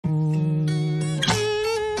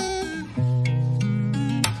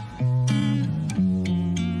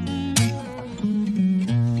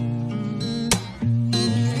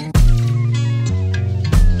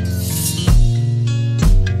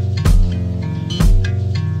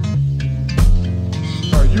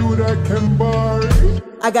you that can buy.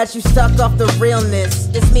 I got you stuck off the realness.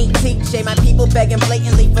 It's me, TJ. My people begging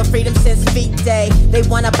blatantly for freedom since feet day. They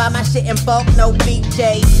wanna buy my shit in bulk, no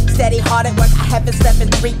BJs. Steady hard at work, I haven't slept in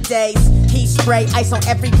 3 days. He spray ice on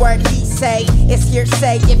every word he say. It's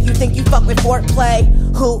hearsay if you think you fuck with foreplay.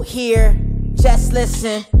 Who here? Just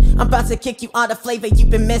listen. I'm about to kick you all the flavor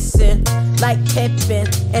you've been missing. Like Pippin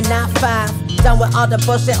and 9-5. Done with all the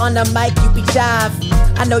bullshit on the mic, you be jive.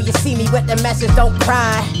 I know you see me with the message, don't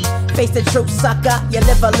cry. Face the truth, sucker, you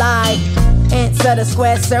live a lie. Answer the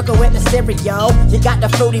square circle with the stereo. You got the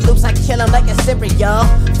Fruity Loops, I kill 'em like a cereal.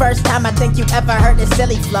 First time I think you ever heard this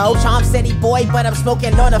silly flow. Charm City boy, but I'm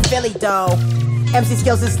smoking on a Philly dough. MC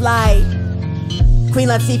skills is light. Queen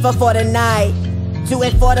Latifah for the night. Do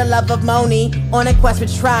it for the love of Moni. On a quest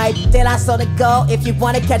with tribe. Then I saw the go if you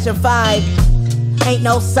wanna catch a vibe. Ain't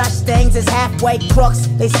no such things as halfway crooks.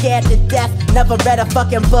 They scared to death, never read a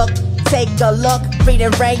fucking book. Take a look,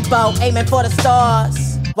 reading rainbow, aiming for the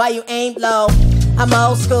stars. Why you aim low? I'm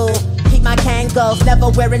old school, keep my Kangos. Never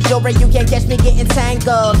wearing jewelry, you can't catch me getting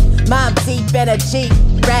tangled. Mob deep in a Jeep,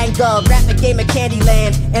 Wrangle. Rap a game of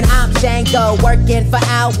Candyland, and I'm Django. Working for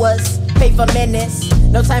hours, pay for minutes.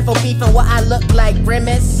 No time for beefing what I look like,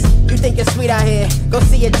 grimace. You think it's sweet out here, go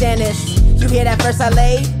see a dentist. You hear that verse I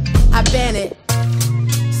laid? I been it.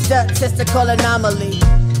 Statistical anomaly.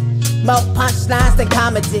 More punchlines than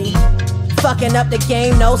comedy. Fucking up the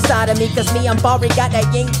game, no side of me. Cause me and Barry got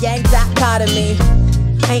that yin-yang dichotomy.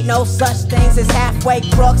 Ain't no such things as halfway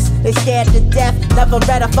crooks. They scared to death, never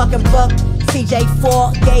read a fucking book.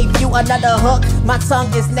 TJ4 gave you another hook. My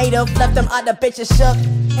tongue is native, left them other bitches shook.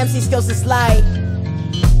 MC skills is light.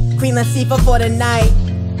 Queen Latifah for the night.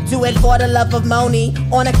 Do it for the love of Moni.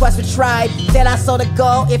 On a quest with tribe. Then I saw the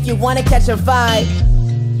goal if you wanna catch a vibe.